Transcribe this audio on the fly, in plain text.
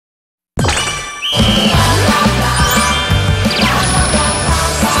Hey,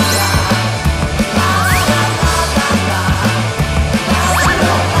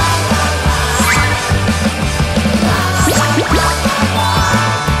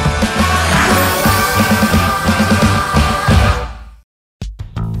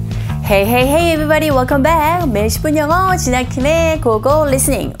 hey, hey, everybody. Welcome back. 매일 10분 영어 지나킴의 고고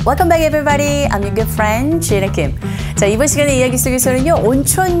listening. Welcome back, everybody. I'm your good friend, 지나킴. 자, 이번 시간의 이야기 속에서는요,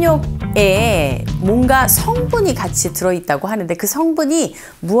 온천욕에 뭔가 성분이 같이 들어있다고 하는데 그 성분이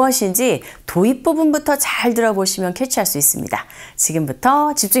무엇인지 도입 부분부터 잘 들어보시면 캐치할 수 있습니다.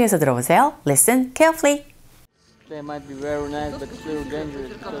 지금부터 집중해서 들어보세요. Listen carefully.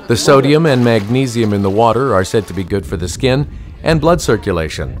 The sodium and magnesium in the water are said to be good for the skin and blood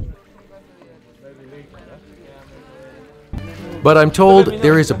circulation. But I'm told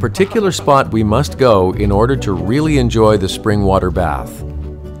there is a particular spot we must go in order to really enjoy the spring water bath.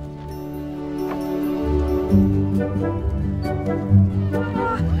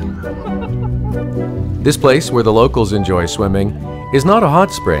 This place where the locals enjoy swimming is not a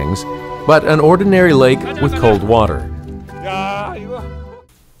hot springs, but an ordinary lake with cold water.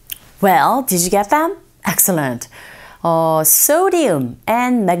 Well, did you get them? Excellent. Sodium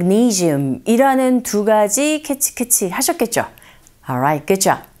and magnesium 이라는 두 가지 캐치 하셨겠죠? Alright, good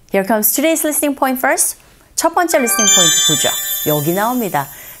job. Here comes today's listening point first. 첫 번째 listening point 보죠. 여기 나옵니다.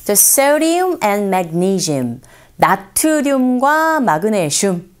 The sodium and magnesium. 나트륨과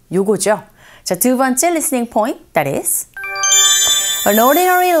마그네슘. 요거죠. 자, 두 번째 listening point, that is an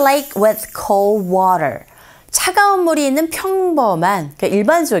ordinary lake with cold water. 차가운 물이 있는 평범한, 그러니까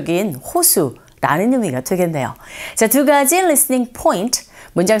일반적인 호수라는 의미가 되겠네요. 자, 두 가지 listening point.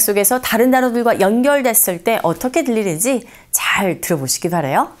 문장 속에서 다른 단어들과 연결됐을 때 어떻게 들리는지 잘 들어보시기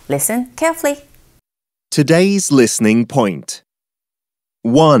바라요. Listen carefully. Today's listening point.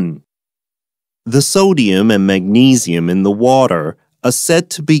 1. The sodium and magnesium in the water are said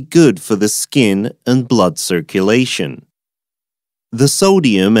to be good for the skin and blood circulation. The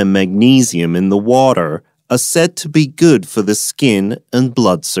sodium and magnesium in the water are said to be good for the skin and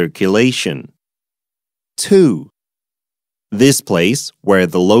blood circulation. 2. This place, where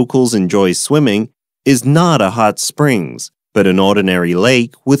the locals enjoy swimming, is not a hot springs, but an ordinary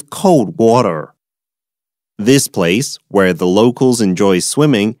lake with cold water. This place, where the locals enjoy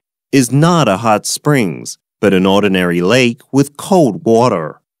swimming, is not a hot springs, but an ordinary lake with cold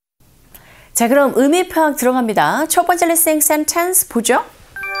water. 자, 그럼 의미 파악 들어갑니다. 첫 번째 listening sentence 보죠.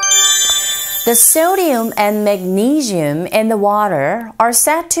 The sodium and magnesium in the water are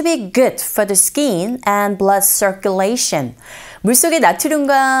said to be good for the skin and blood circulation. 물속의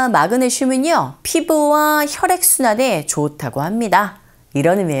나트륨과 마그네슘은요, 피부와 혈액순환에 좋다고 합니다.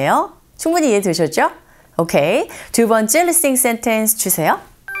 이런 의미예요. 충분히 이해되셨죠? 오케이. 두 번째 listening sentence 주세요.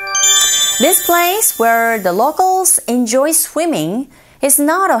 This place where the locals enjoy swimming is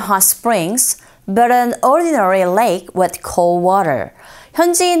not a hot springs, but an ordinary lake with cold water.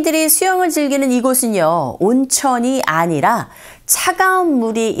 현지인들이 수영을 즐기는 이곳은요, 온천이 아니라 차가운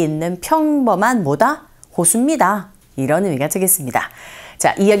물이 있는 평범한 뭐다? 호수입니다. 이런 의미가 되겠습니다.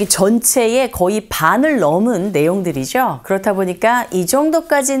 자, 이야기 전체의 거의 반을 넘은 내용들이죠. 그렇다 보니까 이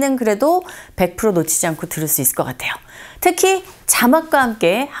정도까지는 그래도 100% 놓치지 않고 들을 수 있을 것 같아요. 특히 자막과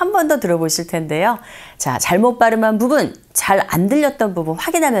함께 한 번 더 들어보실 텐데요. 자, 잘못 발음한 부분, 잘 안 들렸던 부분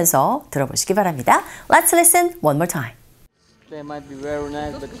확인하면서 들어보시기 바랍니다. Let's listen one more time.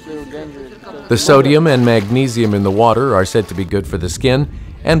 The sodium and magnesium in the water are said to be good for the skin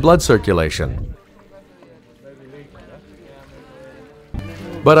and blood circulation.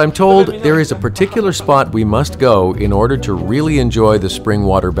 But I'm told there is a particular spot we must go in order to really enjoy the spring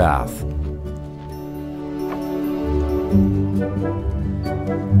water bath.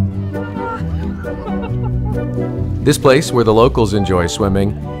 This place where the locals enjoy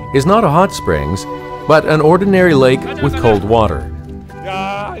swimming is not a hot springs, but an ordinary lake with cold water.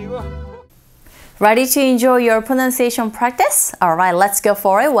 Ready to enjoy your pronunciation practice? Alright, let's go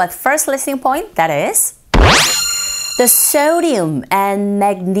for it with first listening point, that is the sodium and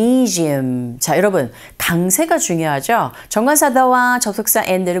magnesium. 자, 여러분, 강세가 중요하죠? 정관사 the와 접속사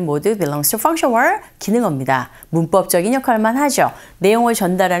and는 모두 belongs to function word, 기능어입니다. 문법적인 역할만 하죠. 내용을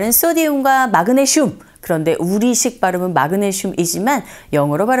전달하는 소디움과 마그네슘. 그런데 우리식 발음은 마그네슘이지만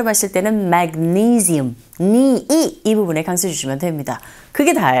영어로 발음하실 때는 magnesium, 이 부분에 강세 주시면 됩니다.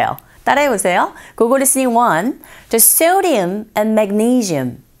 그게 다예요. 따라해 보세요. 고고 listening 1, the sodium and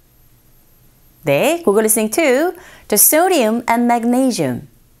magnesium. 네, 고고 listening 2, the sodium and magnesium.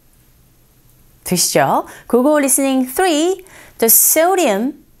 되시죠? 고고 listening 3, the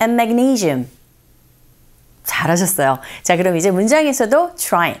sodium and magnesium. 잘하셨어요. 자, 그럼 이제 문장에서도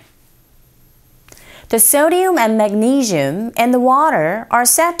try. The sodium and magnesium in the water are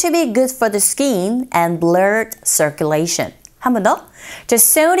said to be good for the skin and blood circulation. 한 번 더. The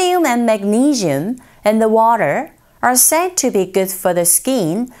sodium and magnesium in the water are said to be good for the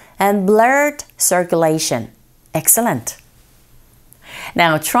skin and blood circulation. Excellent.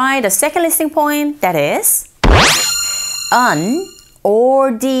 Now try the second listening point, that is an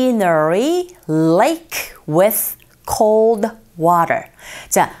ordinary lake with cold water.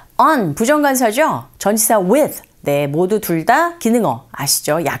 자, on 부정관사죠. 전치사 with. 네, 모두 둘 다 기능어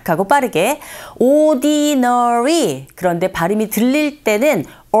아시죠? 약하고 빠르게. ordinary. 그런데 발음이 들릴 때는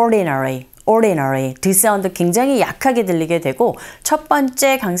ordinary. 드 사운드 굉장히 약하게 들리게 되고 첫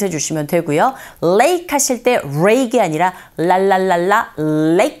번째 강세 주시면 되고요. lake 하실 때 lake이 아니라 랄랄랄라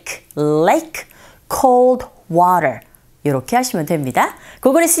lake, cold water 이렇게 하시면 됩니다.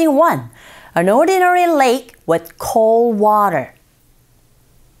 그거 listening 1. An ordinary lake with cold water.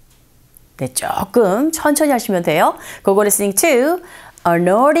 네, 조금 천천히 하시면 돼요. 그거 listening 2. An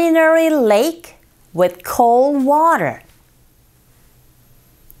ordinary lake with cold water.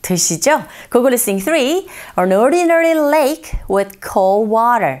 드시죠? 그거 listening 3. An ordinary lake with cold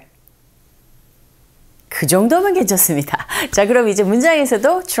water. 그 정도면 괜찮습니다. 자, 그럼 이제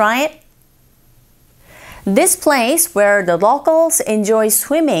문장에서도 try it. This place where the locals enjoy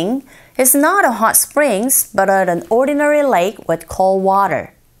swimming is not a hot springs, but an ordinary lake with cold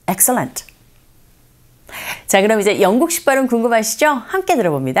water. Excellent. 자, 그럼 이제 영국식 발음 궁금하시죠? 함께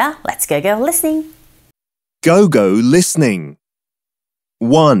들어봅니다. Let's go listening. Go listening.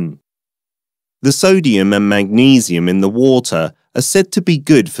 1. The sodium and magnesium in the water are said to be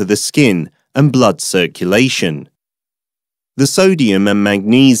good for the skin and blood circulation. The sodium and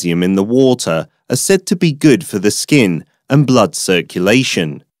magnesium in the water are said to be good for the skin and blood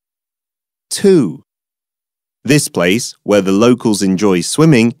circulation. 2. This place, where the locals enjoy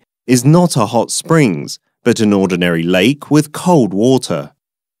swimming, is not a hot springs, but an ordinary lake with cold water.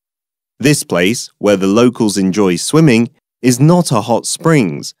 This place, where the locals enjoy swimming, is not a hot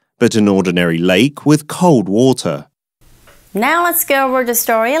springs, but an ordinary lake with cold water. Now let's go over the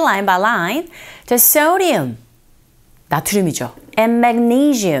story line by line. The sodium, 나트륨이죠. And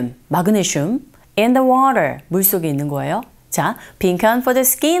magnesium, 마그네슘, in the water, 물속에 있는 거예요. 자, 빈칸 for the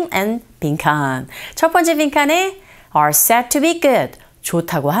skin and 빈칸. 첫 번째 빈칸에 are said to be good,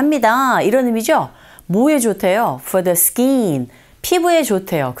 좋다고 합니다. 이런 의미죠. 뭐에 좋대요? For the skin. 피부에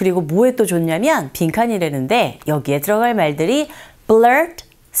좋대요. 그리고 뭐에 또 좋냐면 빈칸이라는데 여기에 들어갈 말들이 blood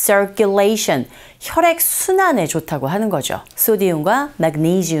circulation, 혈액 순환에 좋다고 하는 거죠. 소디움과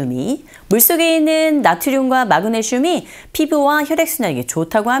마그네슘이 물속에 있는 나트륨과 마그네슘이 피부와 혈액 순환에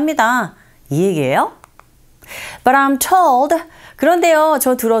좋다고 합니다. 이 얘기예요. But I'm told, 그런데요,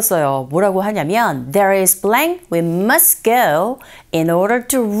 저 들었어요. 뭐라고 하냐면 There is blank, we must go in order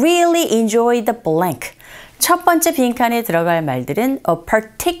to really enjoy the blank. 첫 번째 빈칸에 들어갈 말들은 a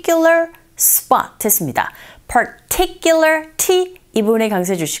particular spot 했습니다. particular T 이 부분에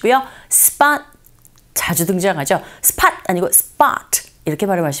강세 주시고요. spot 자주 등장하죠. spot 아니고 spot 이렇게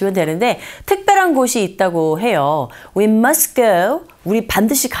발음하시면 되는데 특별한 곳이 있다고 해요. We must go. 우리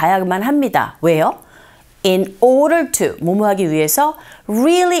반드시 가야만 합니다. 왜요? In order to 뭐뭐 하기 위해서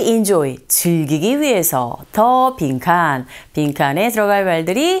really enjoy 즐기기 위해서 더 빈칸에 들어갈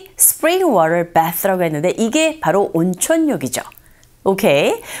말들이 spring water bath라고 했는데 이게 바로 온천욕이죠.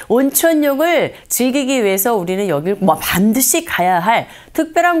 오케이. 온천욕을 즐기기 위해서 우리는 여길 반드시 가야 할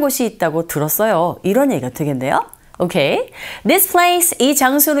특별한 곳이 있다고 들었어요. 이런 얘기가 되겠네요. 오케이. This place, 이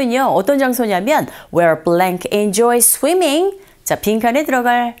장소는요. 어떤 장소냐면 where blank enjoy swimming. 자, 빈칸에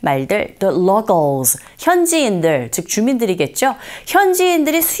들어갈 말들, the locals, 현지인들, 즉 주민들이겠죠.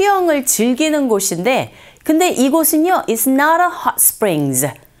 현지인들이 수영을 즐기는 곳인데 근데 이곳은요. It's not a hot springs.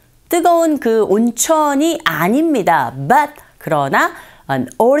 뜨거운 그 온천이 아닙니다. But 그러나 an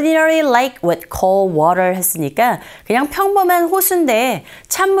ordinary lake with cold water 했으니까 그냥 평범한 호수인데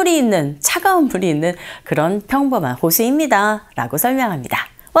찬물이 있는, 차가운 물이 있는 그런 평범한 호수입니다. 라고 설명합니다.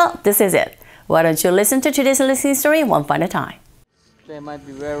 Well, this is it. Why don't you listen to today's listening story one final time. They might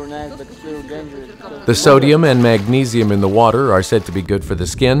be very nice, but still dangerous. The sodium and magnesium in the water are said to be good for the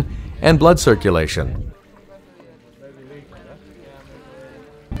skin and blood circulation.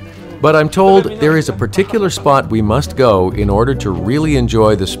 But I'm told there is a particular spot we must go in order to really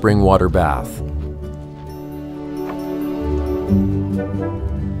enjoy the spring water bath.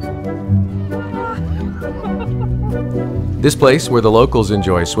 This place where the locals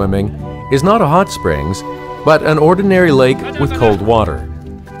enjoy swimming is not a hot springs, but an ordinary lake with cold water.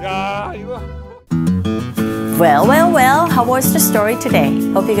 Well, how was the story today?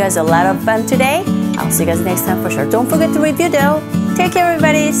 Hope you guys had a lot of fun today. I'll see you guys next time for sure. Don't forget to review though. Take care,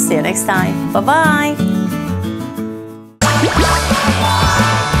 everybody. See you next time. Bye-bye.